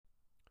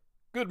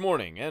Good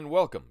morning and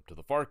welcome to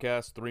the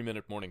FarrCast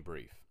 3-Minute Morning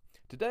Brief.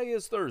 Today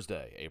is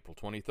Thursday, April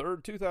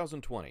 23rd,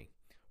 2020.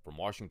 From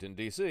Washington,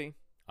 D.C.,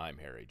 I'm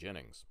Harry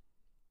Jennings.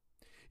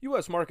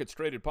 U.S. markets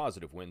traded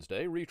positive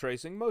Wednesday,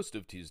 retracing most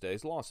of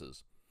Tuesday's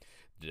losses.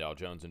 The Dow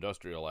Jones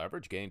Industrial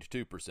Average gained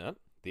 2%,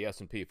 the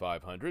S&P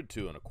 500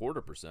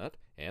 2.25%,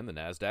 and the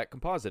NASDAQ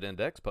Composite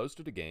Index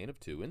posted a gain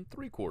of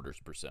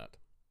 2.75%.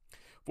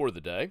 For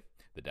the day,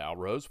 the Dow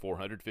rose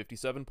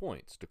 457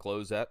 points to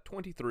close at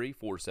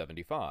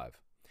 23,475.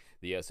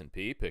 The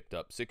S&P picked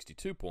up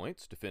 62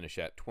 points to finish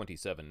at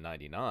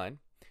 2799,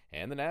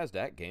 and the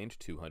NASDAQ gained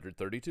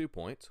 232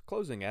 points,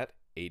 closing at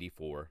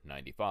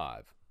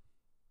 8495.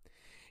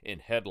 In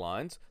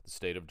headlines, the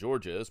state of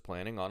Georgia is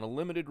planning on a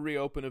limited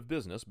reopen of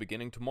business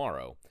beginning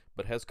tomorrow,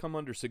 but has come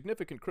under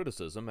significant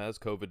criticism as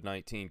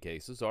COVID-19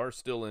 cases are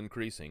still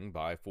increasing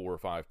by 4 or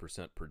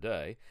 5% per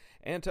day,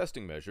 and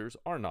testing measures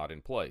are not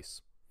in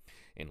place.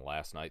 In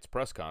last night's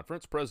press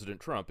conference, President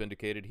Trump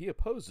indicated he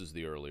opposes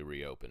the early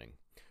reopening.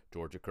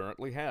 Georgia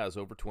currently has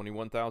over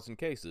 21,000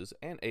 cases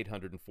and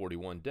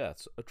 841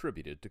 deaths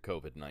attributed to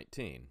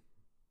COVID-19.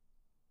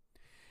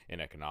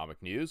 In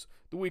economic news,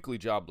 the weekly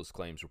jobless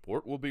claims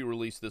report will be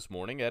released this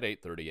morning at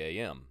 8:30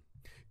 a.m.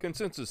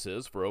 Consensus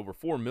is for over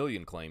 4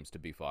 million claims to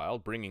be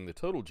filed, bringing the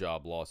total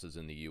job losses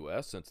in the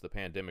U.S. since the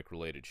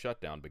pandemic-related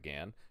shutdown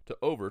began to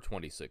over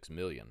 26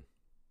 million.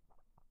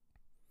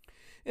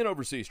 In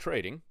overseas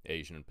trading,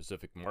 Asian and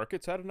Pacific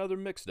markets had another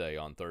mixed day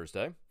on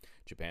Thursday.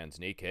 Japan's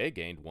Nikkei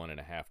gained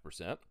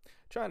 1.5%,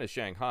 China's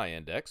Shanghai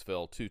Index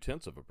fell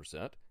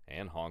 0.2%,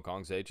 and Hong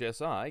Kong's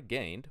HSI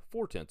gained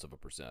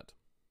 0.4%.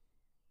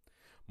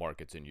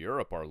 Markets in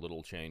Europe are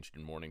little changed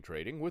in morning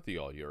trading, with the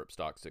All-Europe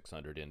Stock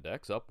 600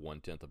 Index up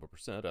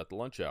 0.1% at the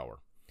lunch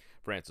hour.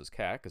 France's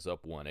CAC is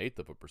up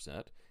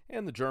 0.1%,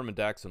 and the German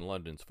DAX and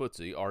London's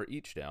FTSE are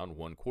each down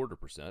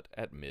 0.25%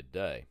 at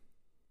midday.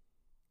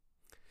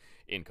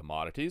 In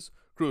commodities,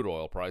 crude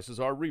oil prices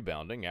are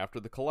rebounding after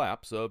the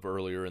collapse of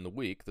earlier in the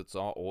week that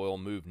saw oil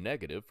move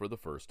negative for the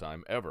first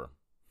time ever.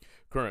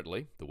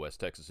 Currently, the West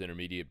Texas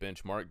Intermediate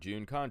benchmark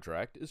June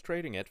contract is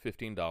trading at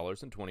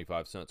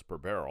 $15.25 per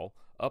barrel,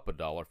 up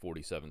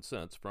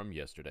 $1.47 from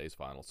yesterday's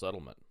final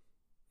settlement.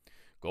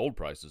 Gold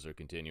prices are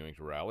continuing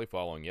to rally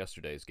following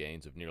yesterday's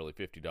gains of nearly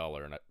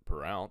 $50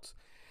 per ounce,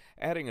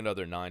 adding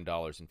another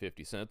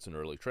 $9.50 in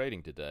early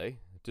trading today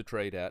to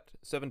trade at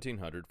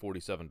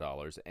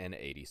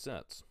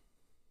 $1,747.80.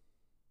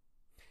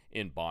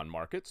 In bond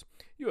markets,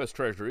 U.S.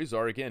 Treasuries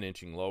are again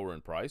inching lower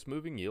in price,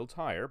 moving yields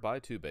higher by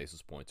 2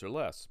 basis points or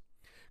less.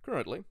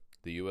 Currently,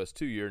 the U.S.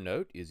 2-year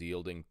note is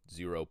yielding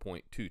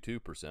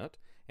 0.22%,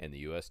 and the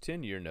U.S.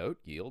 10-year note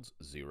yields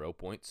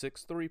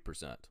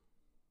 0.63%.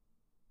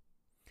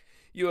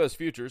 U.S.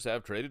 futures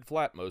have traded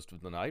flat most of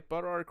the night,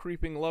 but are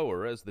creeping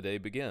lower as the day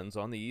begins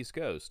on the East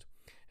Coast.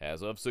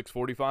 As of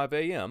 6:45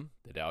 a.m.,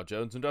 the Dow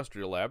Jones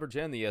Industrial Average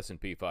and the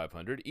S&P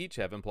 500 each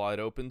have implied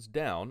opens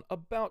down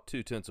about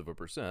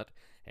 0.2%,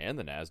 and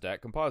the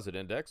NASDAQ Composite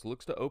Index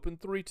looks to open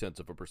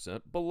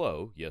 0.3%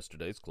 below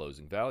yesterday's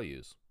closing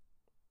values.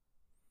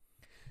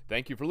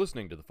 Thank you for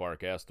listening to the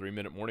FarrCast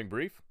 3-Minute Morning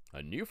Brief.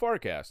 A new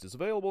FarrCast is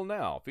available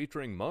now,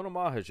 featuring Mona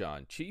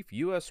Mahajan, Chief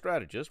U.S.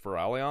 Strategist for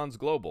Allianz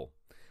Global.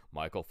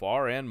 Michael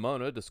Farr and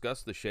Mona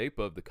discuss the shape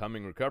of the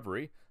coming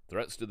recovery,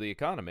 threats to the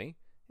economy,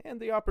 and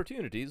the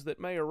opportunities that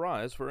may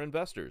arise for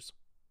investors.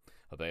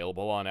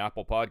 Available on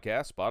Apple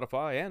Podcasts,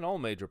 Spotify, and all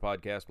major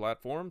podcast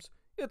platforms,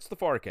 it's the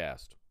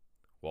FarrCast.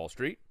 Wall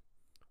Street,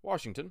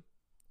 Washington,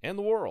 and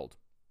the world.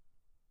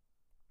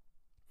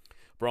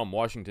 From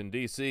Washington,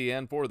 D.C.,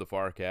 and for the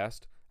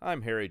FarrCast,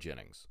 I'm Harry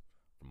Jennings.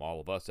 From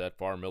all of us at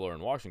Farr Miller in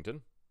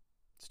Washington,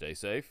 stay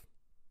safe,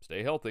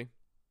 stay healthy,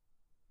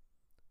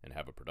 and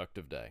have a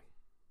productive day.